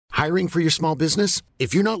Hiring for your small business?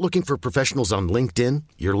 If you're not looking for professionals on LinkedIn,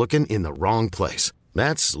 you're looking in the wrong place.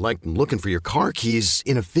 That's like looking for your car keys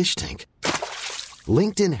in a fish tank.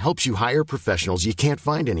 LinkedIn helps you hire professionals you can't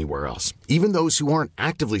find anywhere else, even those who aren't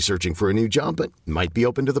actively searching for a new job but might be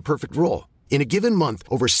open to the perfect role. In a given month,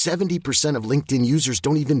 over 70% of LinkedIn users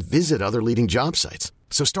don't even visit other leading job sites.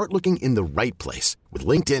 So start looking in the right place. With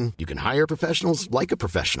LinkedIn, you can hire professionals like a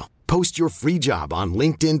professional. Post your free job on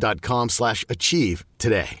linkedin.com/achieve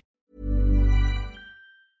today.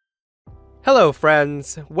 Hello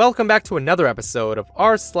friends, welcome back to another episode of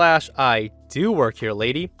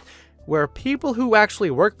r/IDOWorkHereLady, where people who actually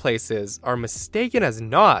work places are mistaken as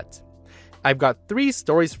not. I've got 3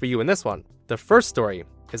 stories for you in this one. The first story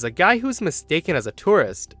is a guy who's mistaken as a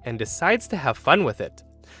tourist and decides to have fun with it.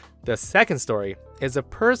 The second story is a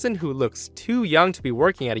person who looks too young to be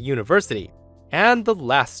working at a university. And the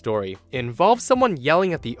last story involves someone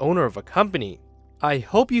yelling at the owner of a company. I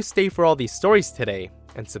hope you stay for all these stories today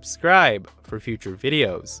and subscribe for future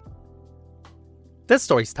videos. This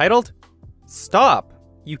story's titled, Stop!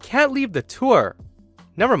 You can't leave the tour.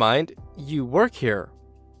 Never mind, you work here.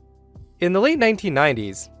 In the late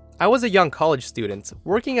 1990s, I was a young college student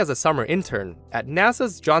working as a summer intern at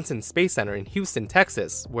NASA's Johnson Space Center in Houston,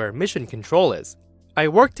 Texas, where Mission Control is. I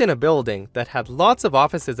worked in a building that had lots of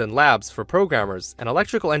offices and labs for programmers and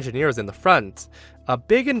electrical engineers in the front, a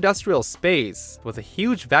big industrial space with a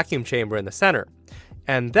huge vacuum chamber in the center,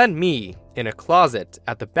 and then me in a closet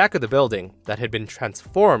at the back of the building that had been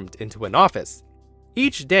transformed into an office.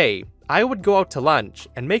 Each day, I would go out to lunch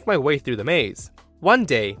and make my way through the maze. One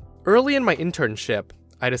day, early in my internship,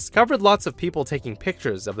 I discovered lots of people taking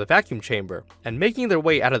pictures of the vacuum chamber and making their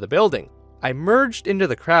way out of the building. I merged into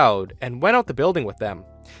the crowd and went out the building with them.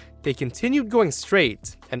 They continued going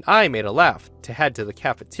straight, and I made a left to head to the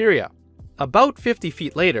cafeteria. About 50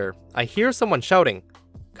 feet later, I hear someone shouting,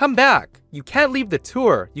 "Come back! You can't leave the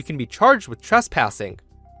tour! You can be charged with trespassing!"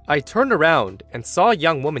 I turned around and saw a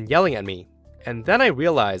young woman yelling at me, and then I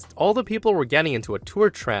realized all the people were getting into a tour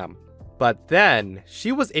tram. But then,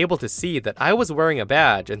 she was able to see that I was wearing a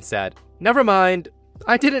badge and said, "Never mind,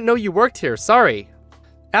 I didn't know you worked here, sorry."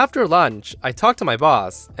 After lunch, I talked to my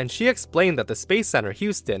boss, and she explained that the Space Center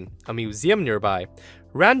Houston, a museum nearby,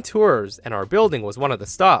 ran tours and our building was one of the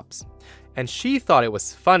stops. And she thought it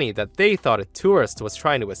was funny that they thought a tourist was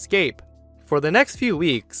trying to escape. For the next few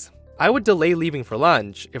weeks, I would delay leaving for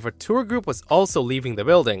lunch if a tour group was also leaving the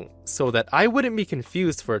building, so that I wouldn't be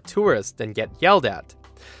confused for a tourist and get yelled at.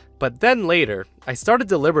 But then later, I started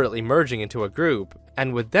deliberately merging into a group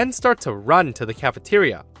and would then start to run to the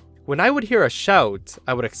cafeteria. When I would hear a shout,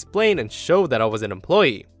 I would explain and show that I was an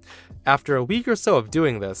employee. After a week or so of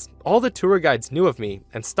doing this, all the tour guides knew of me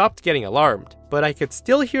and stopped getting alarmed, but I could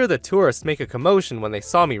still hear the tourists make a commotion when they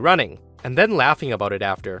saw me running, and then laughing about it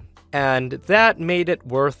after. And that made it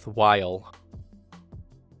worthwhile.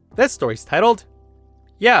 This story's titled,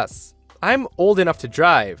 Yes, I'm old enough to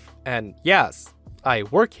drive, and yes, I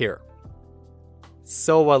work here.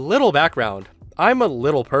 So a little background. I'm a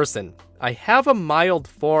little person. I have a mild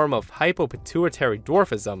form of hypopituitary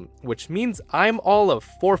dwarfism, which means I'm all of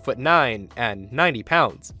 4'9" and 90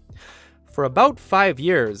 pounds. For about 5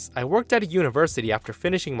 years, I worked at a university after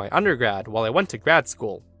finishing my undergrad while I went to grad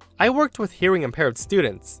school. I worked with hearing impaired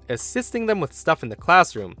students, assisting them with stuff in the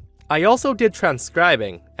classroom. I also did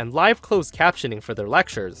transcribing and live closed captioning for their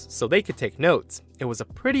lectures so they could take notes. It was a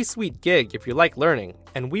pretty sweet gig if you like learning,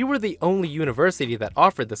 and we were the only university that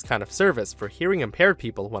offered this kind of service for hearing impaired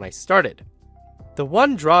people when I started. The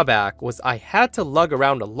one drawback was I had to lug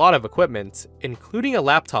around a lot of equipment, including a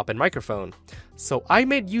laptop and microphone, so I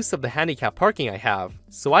made use of the handicap parking I have,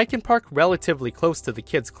 so I can park relatively close to the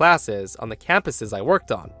kids' classes on the campuses I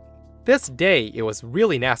worked on. This day, it was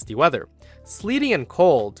really nasty weather, sleety and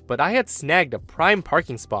cold, but I had snagged a prime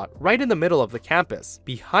parking spot right in the middle of the campus,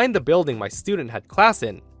 behind the building my student had class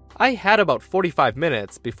in. I had about 45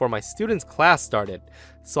 minutes before my student's class started,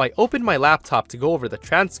 so I opened my laptop to go over the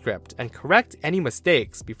transcript and correct any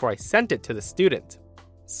mistakes before I sent it to the student.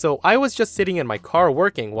 So I was just sitting in my car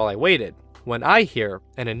working while I waited, when I hear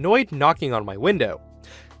an annoyed knocking on my window.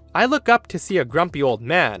 I look up to see a grumpy old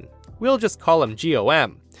man. We'll just call him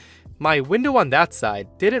GOM. My window on that side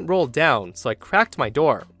didn't roll down, so I cracked my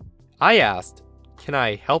door. I asked, "Can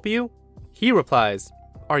I help you?" He replies,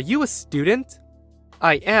 "Are you a student?"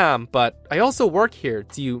 "I am, but I also work here.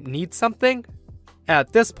 Do you need something?"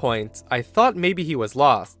 At this point, I thought maybe he was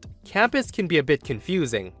lost. Campus can be a bit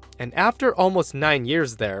confusing, and after almost 9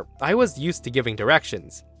 years there, I was used to giving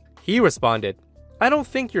directions. He responded, "I don't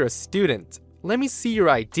think you're a student. Let me see your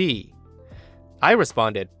ID." I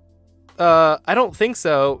responded, I don't think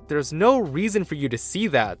so. There's no reason for you to see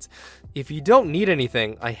that. If you don't need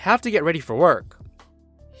anything, I have to get ready for work.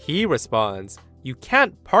 He responds, you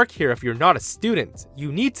can't park here if you're not a student.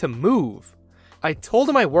 You need to move. I told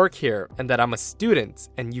him I work here and that I'm a student,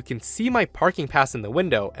 and you can see my parking pass in the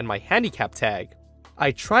window and my handicap tag.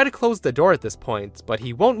 I try to close the door at this point, but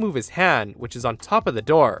he won't move his hand, which is on top of the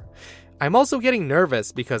door. I'm also getting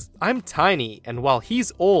nervous because I'm tiny, and while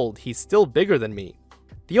he's old, he's still bigger than me.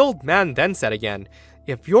 The old man then said again,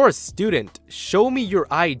 if you're a student, show me your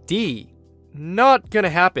ID. Not gonna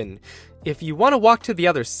happen. If you want to walk to the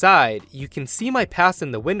other side, you can see my pass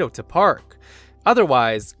in the window to park.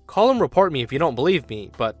 Otherwise, call and report me if you don't believe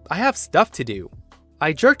me, but I have stuff to do.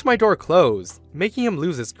 I jerked my door closed, making him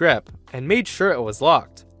lose his grip, and made sure it was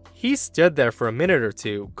locked. He stood there for a minute or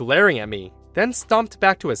two, glaring at me, then stomped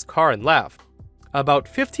back to his car and left. About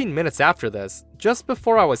 15 minutes after this, just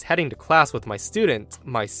before I was heading to class with my student,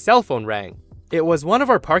 my cell phone rang. It was one of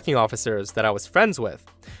our parking officers that I was friends with.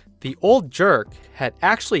 The old jerk had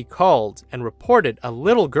actually called and reported a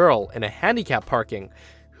little girl in a handicap parking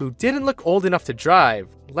who didn't look old enough to drive,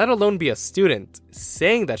 let alone be a student,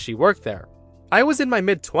 saying that she worked there. I was in my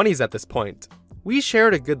mid-20s at this point. We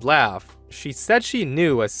shared a good laugh. She said she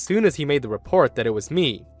knew as soon as he made the report that it was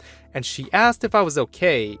me, and she asked if I was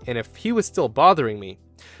okay and if he was still bothering me.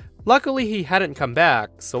 Luckily, he hadn't come back,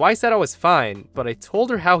 so I said I was fine, but I told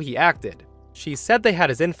her how he acted. She said they had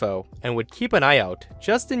his info and would keep an eye out,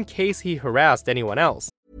 just in case he harassed anyone else.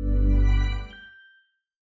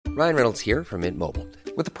 Ryan Reynolds here from Mint Mobile.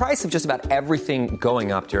 With the price of just about everything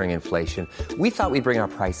going up during inflation, we thought we'd bring our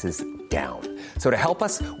prices down. So to help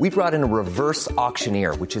us, we brought in a reverse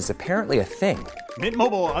auctioneer, which is apparently a thing. Mint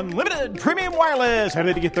Mobile Unlimited Premium Wireless. How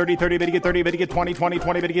to get 30, 30, bit to get 30, bit to get 20, 20,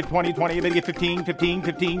 20, bit to get 20, 20, bit to get 15, 15,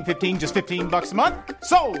 15, 15, just $15 a month?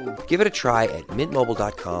 Sold! Give it a try at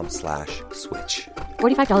mintmobile.com/switch.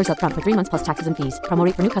 $45 up front for 3 months plus taxes and fees. Promo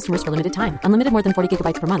rate for new customers for limited time. Unlimited more than 40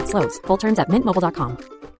 gigabytes per month. Slows full terms at mintmobile.com.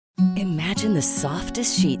 Imagine the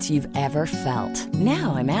softest sheets you've ever felt.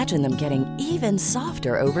 Now imagine them getting even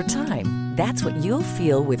softer over time. That's what you'll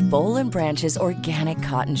feel with Boll & Branch's organic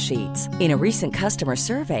cotton sheets. In a recent customer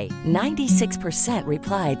survey, 96%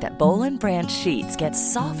 replied that Boll & Branch sheets get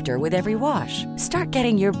softer with every wash. Start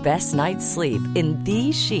getting your best night's sleep in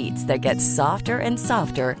these sheets that get softer and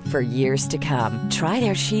softer for years to come. Try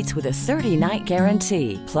their sheets with a 30-night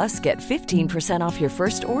guarantee. Plus, get 15% off your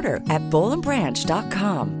first order at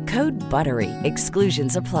bollandbranch.com. Code BUTTERY.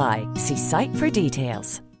 Exclusions apply. See site for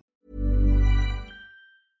details.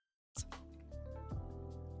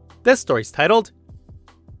 This story's titled,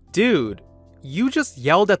 Dude, you just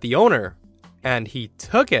yelled at the owner, and he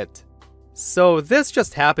took it. So this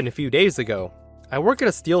just happened a few days ago. I work at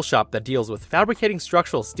a steel shop that deals with fabricating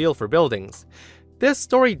structural steel for buildings. This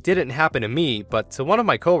story didn't happen to me, but to one of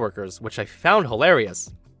my coworkers, which I found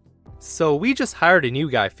hilarious. So we just hired a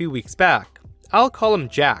new guy a few weeks back. I'll call him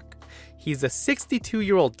Jack. He's a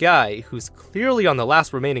 62-year-old guy who's clearly on the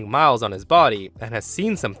last remaining miles on his body and has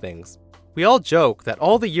seen some things. We all joke that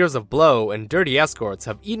all the years of blow and dirty escorts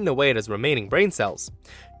have eaten away at his remaining brain cells.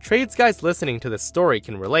 Trades guys listening to this story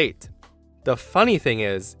can relate. The funny thing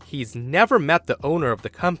is, he's never met the owner of the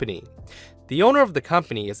company. The owner of the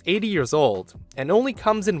company is 80 years old and only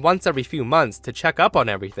comes in once every few months to check up on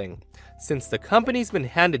everything, since the company's been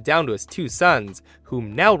handed down to his two sons,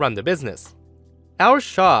 whom now run the business. Our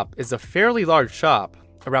shop is a fairly large shop,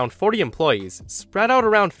 around 40 employees, spread out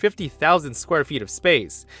around 50,000 square feet of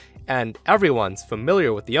space, and everyone's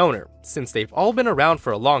familiar with the owner, since they've all been around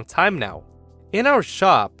for a long time now. In our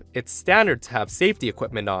shop, it's standard to have safety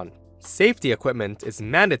equipment on. Safety equipment is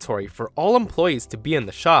mandatory for all employees to be in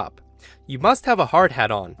the shop. You must have a hard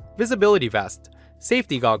hat on, visibility vest,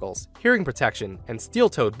 safety goggles, hearing protection, and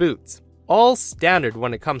steel-toed boots. All standard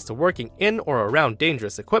when it comes to working in or around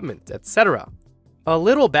dangerous equipment, etc. A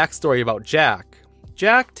little backstory about Jack.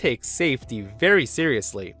 Jack takes safety very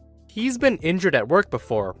seriously. He's been injured at work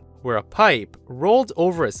before, where a pipe rolled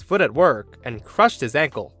over his foot at work and crushed his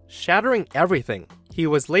ankle, shattering everything. He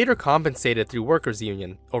was later compensated through workers'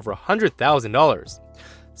 union over $100,000.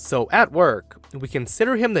 So at work, we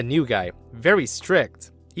consider him the new guy, very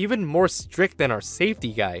strict, even more strict than our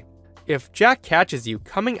safety guy. If Jack catches you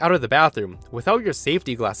coming out of the bathroom without your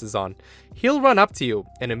safety glasses on, he'll run up to you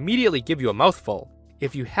and immediately give you a mouthful.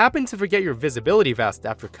 If you happen to forget your visibility vest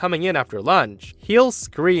after coming in after lunch, he'll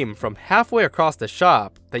scream from halfway across the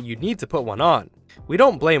shop that you need to put one on. We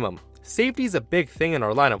don't blame him. Safety's a big thing in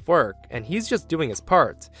our line of work, and he's just doing his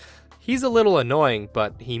part. He's a little annoying,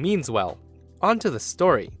 but he means well. On to the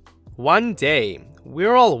story. One day,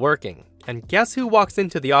 we're all working, and guess who walks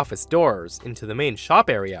into the office doors into the main shop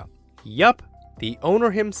area? Yup, the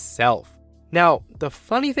owner himself. Now, the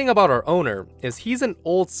funny thing about our owner is he's an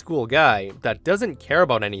old school guy that doesn't care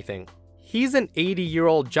about anything. He's an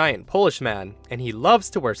 80-year-old giant Polish man, and he loves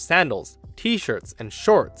to wear sandals, t-shirts, and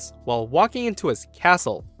shorts while walking into his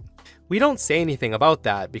castle. We don't say anything about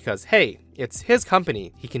that because, hey, it's his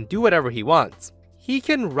company, he can do whatever he wants. He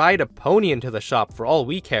can ride a pony into the shop for all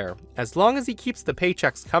we care, as long as he keeps the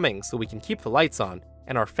paychecks coming so we can keep the lights on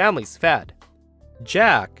and our families fed.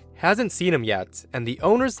 Jack hasn't seen him yet, and the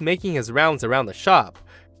owner's making his rounds around the shop,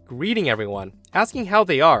 greeting everyone, asking how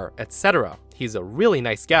they are, etc. He's a really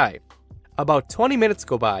nice guy. About 20 minutes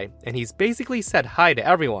go by, and he's basically said hi to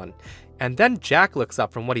everyone, and then Jack looks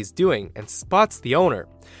up from what he's doing and spots the owner.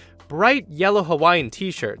 Bright yellow Hawaiian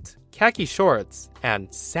t-shirt, khaki shorts,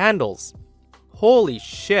 and sandals. Holy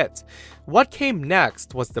shit. What came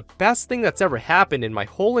next was the best thing that's ever happened in my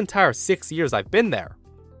whole entire 6 years I've been there.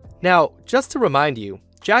 Now, just to remind you,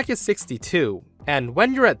 Jack is 62, and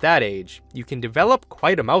when you're at that age, you can develop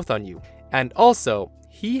quite a mouth on you. And also,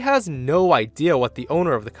 he has no idea what the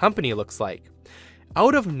owner of the company looks like.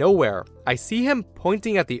 Out of nowhere, I see him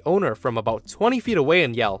pointing at the owner from about 20 feet away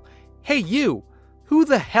and yell, "Hey you! Who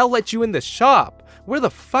the hell let you in this shop? Where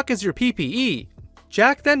the fuck is your PPE?"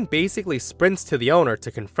 Jack then basically sprints to the owner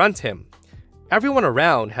to confront him. Everyone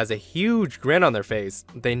around has a huge grin on their face.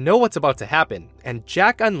 They know what's about to happen, and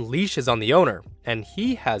Jack unleashes on the owner, and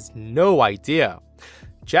he has no idea.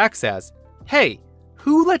 Jack says, "Hey,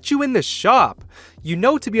 who let you in this shop? You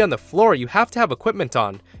know to be on the floor you have to have equipment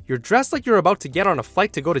on. You're dressed like you're about to get on a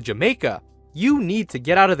flight to go to Jamaica. You need to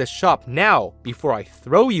get out of this shop now before I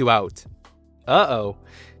throw you out." Uh-oh.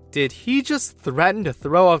 Did he just threaten to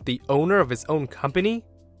throw out the owner of his own company?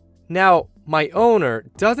 Now, my owner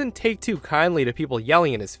doesn't take too kindly to people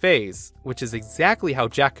yelling in his face, which is exactly how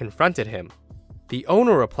Jack confronted him. The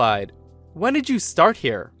owner replied, "When did you start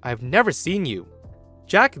here? I've never seen you."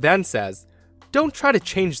 Jack then says, "Don't try to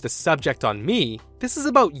change the subject on me. This is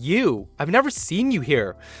about you. I've never seen you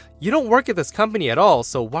here. You don't work at this company at all,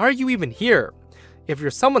 so why are you even here? If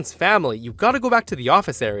you're someone's family, you gotta go back to the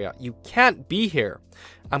office area. You can't be here.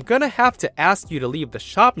 I'm gonna have to ask you to leave the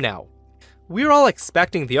shop now." We're all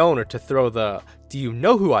expecting the owner to throw the, "Do you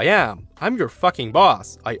know who I am? I'm your fucking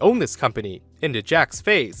boss. I own this company," into Jack's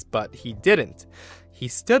face, but he didn't. He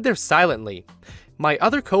stood there silently. My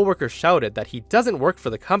other coworker shouted that he doesn't work for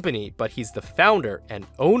the company, but he's the founder and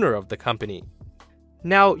owner of the company.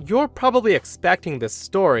 Now, you're probably expecting this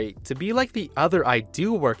story to be like the other I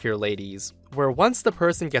Do Work Here ladies, where once the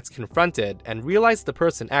person gets confronted and realizes the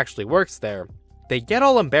person actually works there, they get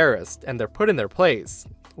all embarrassed and they're put in their place.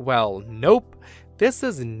 Well, nope, this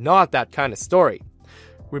is not that kind of story.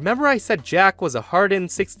 Remember I said Jack was a hardened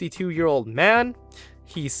 62-year-old man?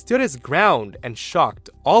 He stood his ground and shocked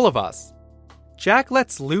all of us. Jack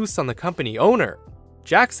lets loose on the company owner.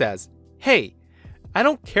 Jack says, "Hey, I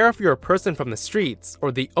don't care if you're a person from the streets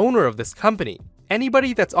or the owner of this company.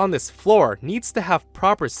 Anybody that's on this floor needs to have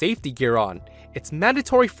proper safety gear on. It's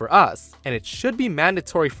mandatory for us, and it should be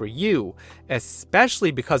mandatory for you,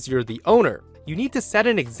 especially because you're the owner. You need to set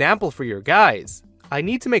an example for your guys. I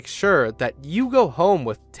need to make sure that you go home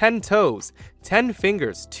with 10 toes, 10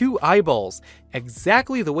 fingers, 2 eyeballs,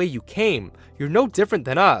 exactly the way you came. You're no different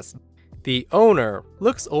than us." The owner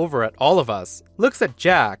looks over at all of us, looks at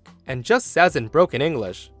Jack, and just says in broken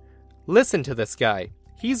English, "Listen to this guy.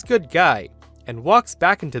 He's good guy," and walks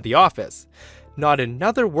back into the office. Not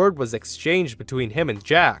another word was exchanged between him and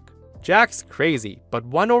Jack. Jack's crazy, but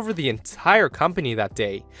won over the entire company that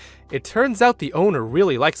day. It turns out the owner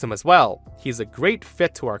really likes him as well. He's a great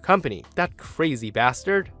fit to our company, that crazy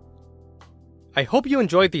bastard. I hope you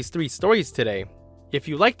enjoyed these 3 stories today. If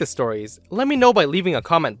you like the stories, let me know by leaving a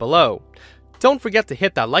comment below. Don't forget to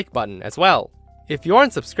hit that like button as well. If you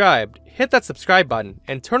aren't subscribed, hit that subscribe button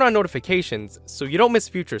and turn on notifications so you don't miss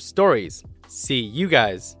future stories. See you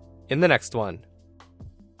guys in the next one.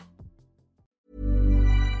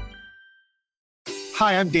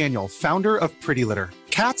 Hi, I'm Daniel, founder of Pretty Litter.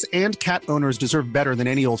 Cats and cat owners deserve better than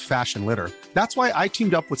any old-fashioned litter. That's why I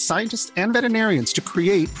teamed up with scientists and veterinarians to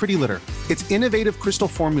create Pretty Litter. Its innovative crystal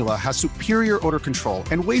formula has superior odor control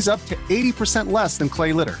and weighs up to 80% less than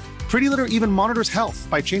clay litter. Pretty Litter even monitors health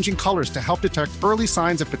by changing colors to help detect early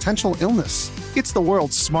signs of potential illness. It's the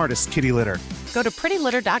world's smartest kitty litter. Go to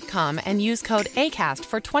prettylitter.com and use code ACAST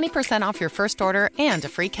for 20% off your first order and a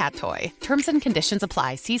free cat toy. Terms and conditions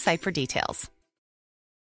apply. See site for details.